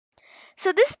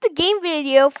So this is the game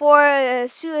video for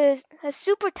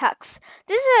SuperTux.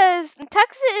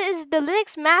 Tux is the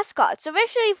Linux mascot. So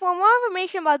eventually, for more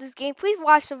information about this game, please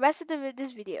watch the rest of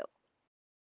this video.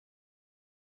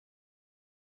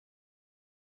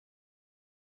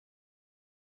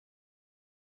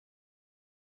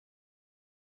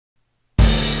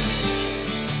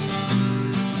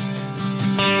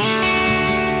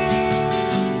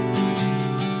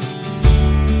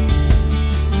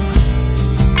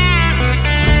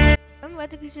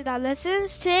 Welcome to the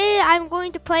lessons. Today I'm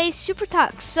going to play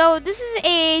SuperTux. So this is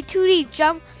a 2D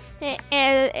jump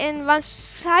and run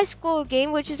side scroll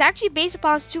game, which is actually based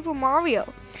upon Super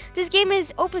Mario. This game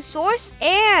is open source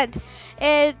and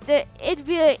it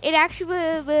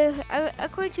actually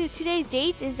according to today's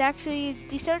date is actually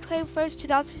December 21st,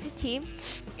 2015,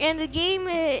 and the game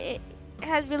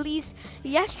had released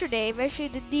yesterday, actually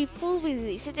the full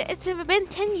release. It's been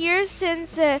 10 years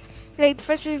since like the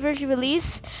first version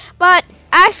release, but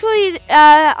actually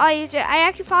I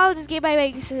actually followed this game by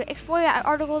like exploring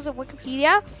articles on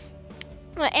Wikipedia.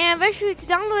 And eventually, to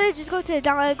download it, just go to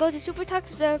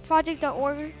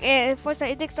supertuxproject.org and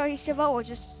 /index.html, or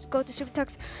just go to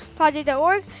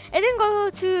supertuxproject.org and then go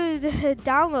to the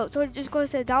downloads, or just go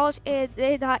to the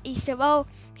downloads.html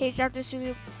page after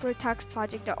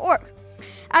supertuxproject.org.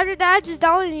 After that, just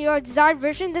download your desired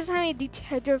version. Doesn't have any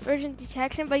version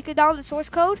detection, but you can download the source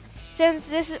code since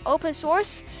this is open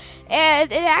source. And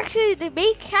it actually, the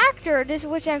main character,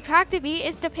 which attracted me,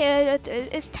 is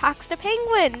Tux the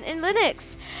Penguin in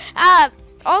Linux.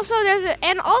 Also, even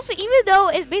though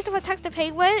it's based on Tux the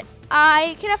Penguin,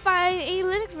 I cannot find a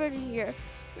Linux version here.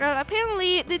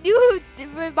 Apparently, the new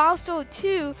milestone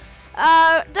 2 does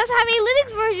have a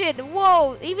Linux version.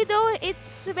 Whoa! Even though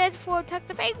it's meant for Tux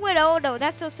the Penguin. Oh no,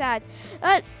 that's so sad.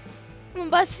 But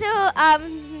still,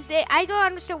 I don't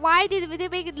understand why they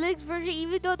make a Linux version,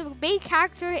 even though the main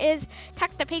character is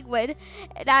Tux the Penguin.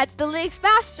 That's the Linux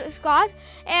mascot,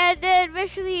 and then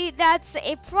eventually that's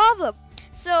a problem.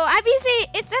 So obviously,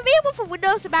 it's available for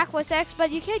Windows and Mac OS X,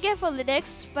 but you can't get it for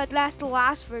Linux. But that's the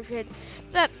last version.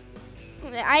 But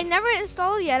I never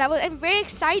installed it yet. I'm very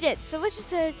excited. So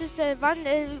let's just run.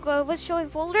 Let's show in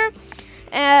folder.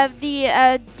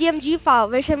 The DMG file,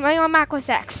 which I'm running on Mac OS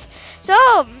X. So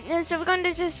we're going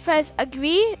to just press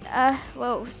agree.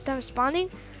 Whoa, it's not responding.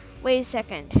 Wait a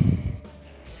second.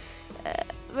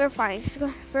 Verifying. So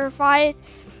verify it.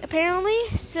 Apparently.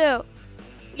 So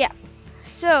yeah.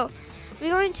 So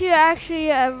we're going to actually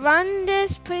run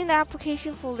this, put in the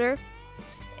application folder,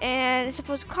 and it's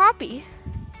supposed to copy.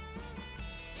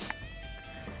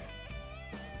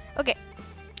 Okay,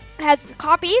 it has been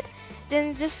copied.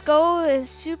 Then just go in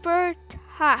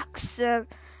SuperTux.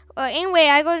 Anyway,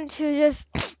 I'm going to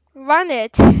just run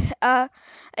it.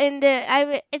 It's in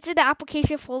the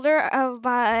application folder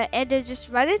and then just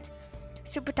run it.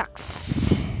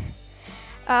 SuperTux.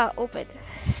 Open.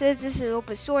 Since this is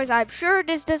open source, I'm sure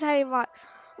this does have a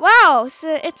wow.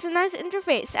 So it's a nice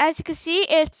interface. As you can see,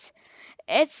 it's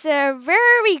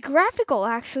very graphical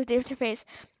actually, the interface.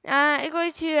 I'm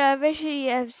going to eventually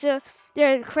so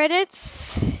there are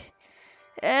credits.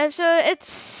 So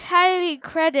it's having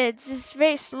credits. It's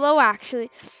very slow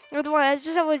actually. I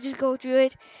will just go through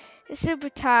it. It's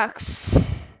SuperTux.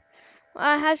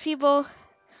 I have people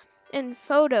in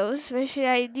photos. Actually,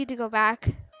 I need to go back.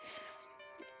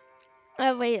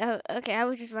 Wait. Okay, I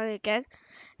will just run it again.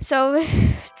 So,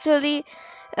 actually,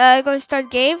 going to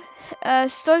start game.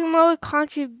 Story mode,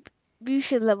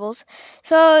 contribution levels.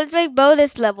 So it's like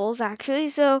bonus levels actually.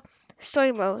 So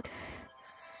story mode.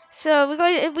 So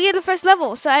we in the first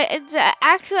level. So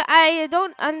actually I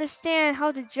don't understand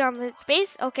how to jump in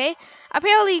space. Okay,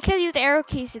 apparently you can't use the arrow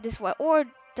keys in this one, or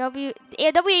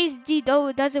WASD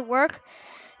though doesn't work.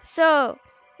 So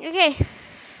okay,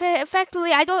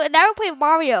 effectively I never played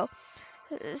Mario.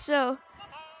 So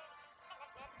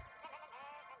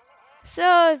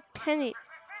Penny,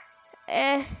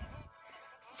 uh,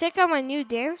 check out my new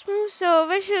dance move. So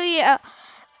eventually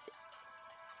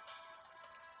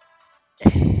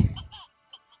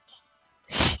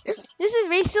this is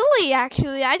very silly,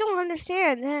 actually. I don't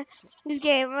understand this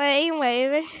game. But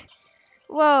anyway,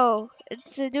 whoa,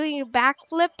 it's doing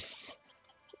backflips,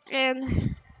 and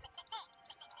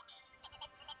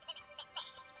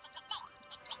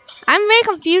I'm very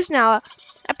confused now.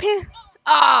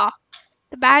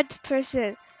 The bad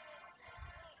person.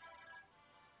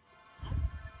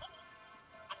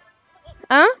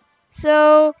 Huh?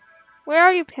 So, where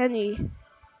are you, Penny?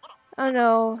 Oh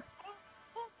no.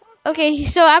 Okay,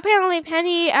 so apparently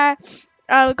Penny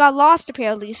got lost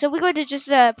apparently. So we're going to just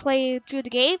play through the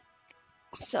game.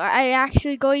 So I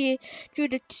actually go through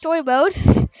the story mode.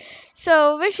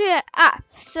 So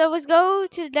so let's go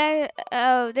to that.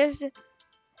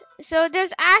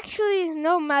 There's actually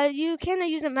no mouse. You cannot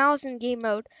use the mouse in game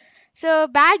mode. So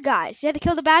bad guys, you have to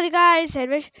kill the bad guys.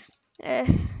 And uh,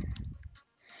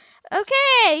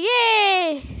 okay,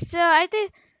 yay! So I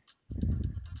think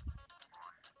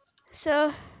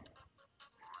so.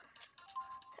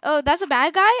 Oh, that's a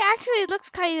bad guy. Actually, it looks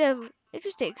kind of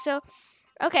interesting. So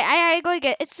okay, I go to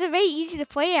get. It's very easy to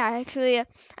play actually.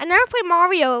 I never played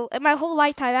Mario in my whole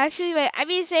lifetime. Actually, but I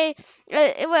mean say,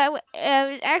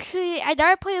 actually I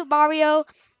never played Mario.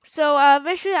 So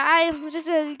eventually I'm just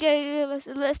gonna get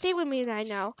stay with me right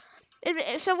now.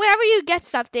 So whenever you get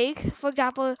something, for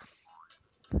example,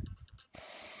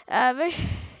 wish-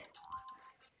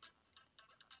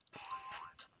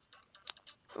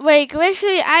 wait,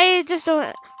 eventually I just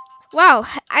don't. Wow,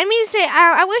 I mean say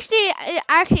I wish they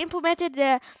actually implemented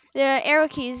the arrow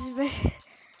keys.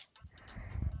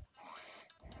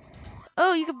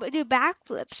 Oh, you can do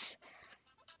backflips.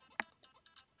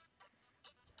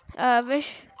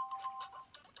 Wish.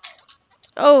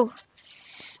 Oh,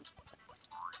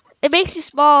 it makes you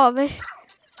small.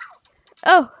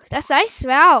 Oh, that's nice.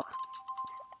 Wow.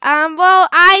 Well,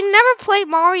 I never played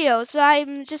Mario, so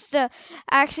I'm just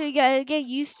actually getting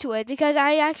used to it because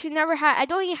I actually never had. I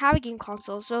don't even have a game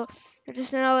console, so I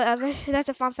just know that's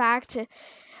a fun fact.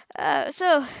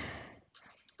 So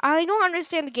I don't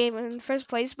understand the game in the first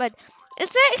place, but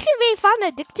it's actually very fun,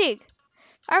 and addicting.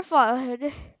 Our fault.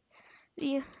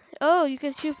 Oh, you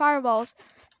can shoot fireballs.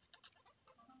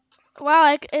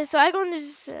 Wow. So I going to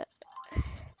just.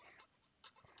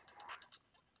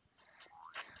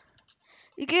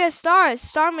 You get a star.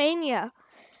 Star Mania.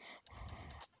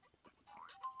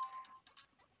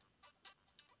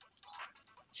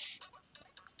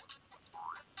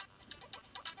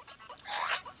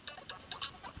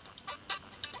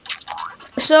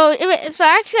 So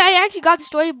actually, I actually got the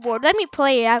storyboard. Let me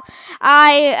play it.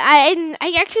 I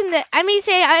actually, I may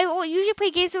say I will usually play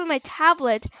games with my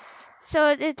tablet, so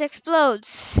it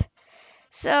explodes.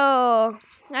 So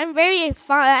I'm very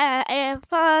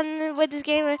fun with this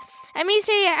game. I may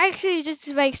say actually just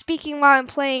like speaking while I'm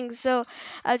playing, so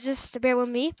just bear with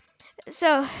me.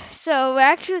 So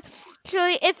actually,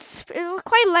 it's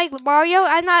quite like Mario.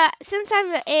 I'm not since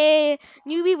I'm a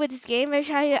newbie with this game.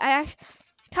 I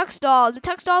Tux doll. The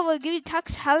Tux doll will give you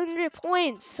Tux 100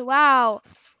 points. Wow.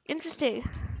 Interesting.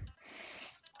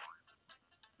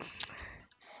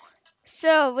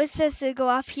 So, what says to go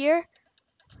up here?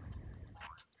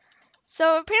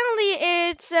 So, apparently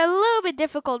it's a little bit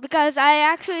difficult because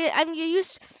I'm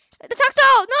used. The Tux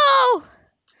doll! No!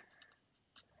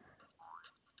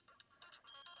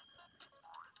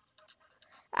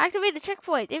 Activate the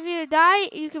checkpoint. If you die,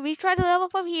 you can retry the level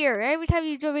from here. Every time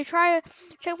you do retry a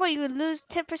checkpoint, you would lose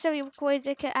 10% of your coins.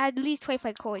 It can add at least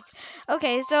 25 coins.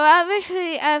 Okay, so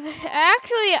actually,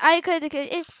 I could.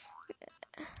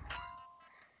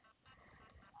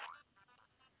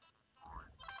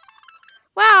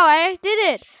 Wow, I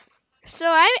did it. So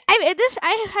I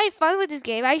had fun with this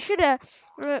game. I should have,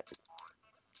 a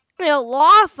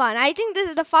lot of fun. I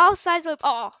think the file size was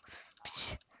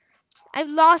I've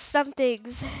lost some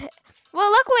things. Well,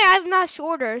 luckily I'm not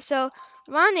shorter, so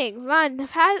run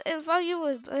past in front of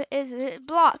you is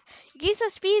block. You gain some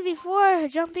speed before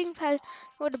jumping past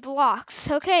for the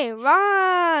blocks. Okay,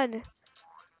 run.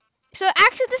 So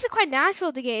actually, this is quite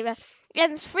natural the game, and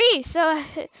it's free. So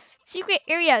secret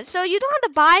area. So you don't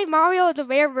have to buy Mario the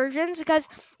rare versions because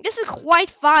this is quite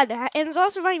fun, and it's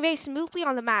also running very smoothly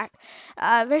on the Mac,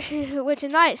 which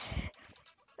is nice.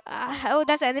 Oh,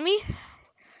 that's an enemy.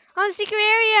 Oh, the secret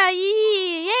area!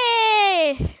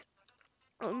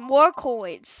 Yay! More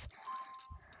coins.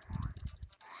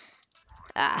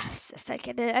 Just a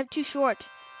second. I'm too short.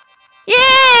 Yay!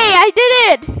 I did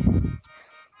it!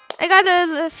 I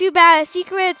got a few bad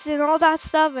secrets and all that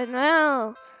stuff, and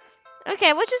well.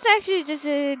 Okay, we'll just actually just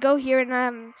go here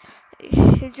and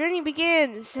the journey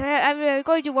begins. I'm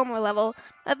going to do one more level.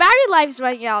 Battery life's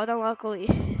running out, unluckily.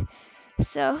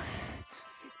 So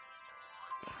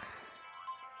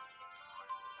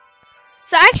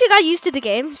I actually got used to the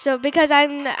game. So because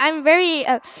I'm very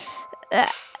uh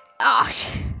oh,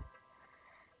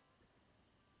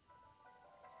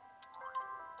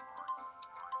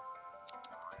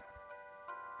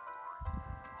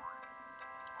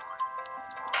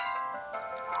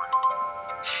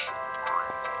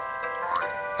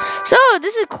 So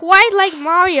this is quite like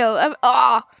Mario.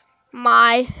 Oh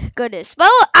my goodness.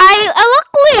 Well, I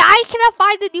luckily I cannot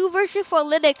find the new version for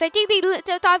Linux. I think they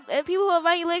thought people who are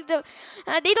running Linux,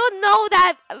 they don't know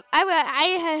that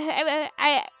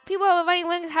people who are running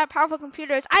Linux have powerful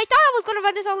computers. I thought I was gonna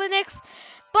run this on Linux,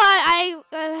 but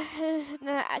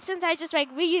since I just like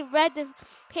reread the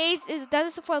page, it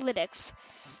doesn't support Linux.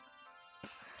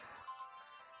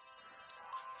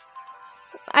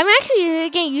 I'm actually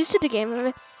getting used to the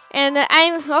game, and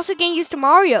I'm also getting used to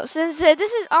Mario, since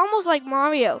this is almost like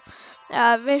Mario.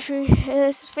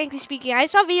 Frankly speaking, I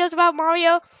saw videos about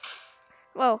Mario.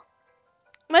 Whoa,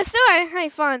 but still, I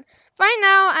had fun. Right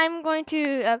now, I'm going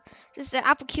to just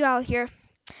Apple Q out here.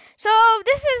 So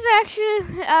this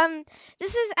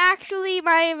is actually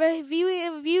my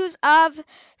reviews of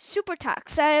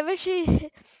SuperTux.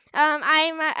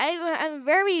 I'm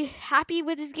very happy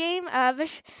with this game.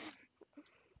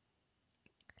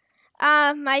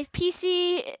 My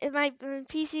PC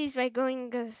is like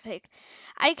going like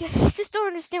I just don't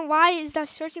understand why it's not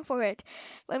searching for it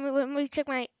when we check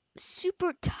my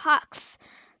SuperTux.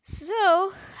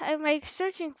 So I'm like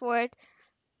searching for it.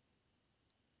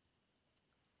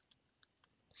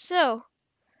 So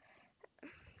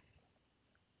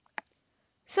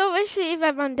actually, if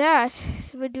I run that,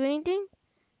 will it do anything?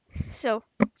 So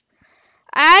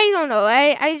I don't know.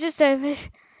 I just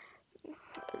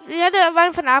you have to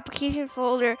run from the application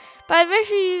folder, but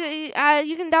eventually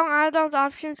you can download add-ons,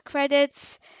 options,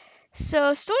 credits.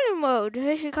 So story mode,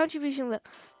 eventually contribution mode.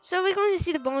 So we're going to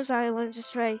see the bonus island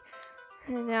just right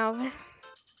now.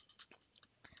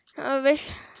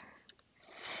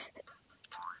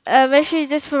 Eventually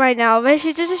just for right now.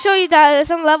 Eventually just to show you that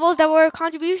some levels that were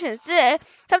contributions.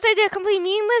 Sometimes they're completely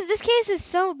meaningless. This case is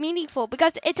so meaningful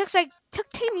because it took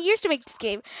 10 years to make this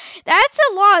game. That's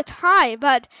a lot of time,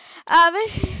 but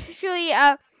eventually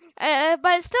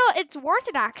but still, it's worth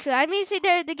it. Actually, I may say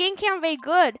the game came out very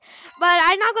good, but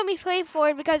I'm not gonna be playing for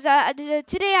it because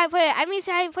today I play. I may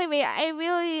say I'm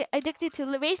really addicted to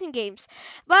racing games,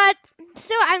 but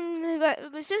still,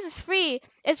 since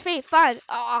it's very fun.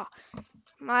 Oh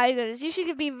my goodness, you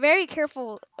should be very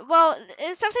careful. Well,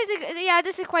 sometimes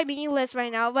this is quite meaningless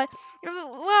right now, but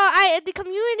the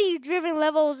community-driven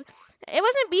levels. It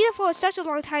wasn't beat for such a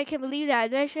long time. I can't believe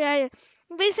that. Actually,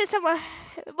 basically,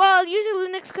 using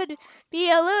Linux could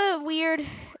be a little weird,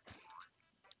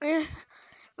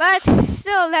 but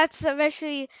still, that's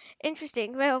eventually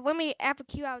interesting. Well, let me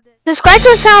Q out this. Subscribe to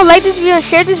our channel, like this video, and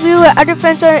share this video with other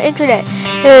friends on the internet.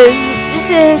 This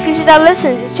is Christian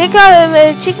Listens.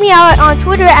 Check me out on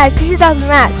Twitter at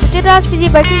Christian.Matt. So check out this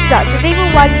video by Christian. So thank you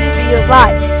for watching this video.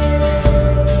 Bye.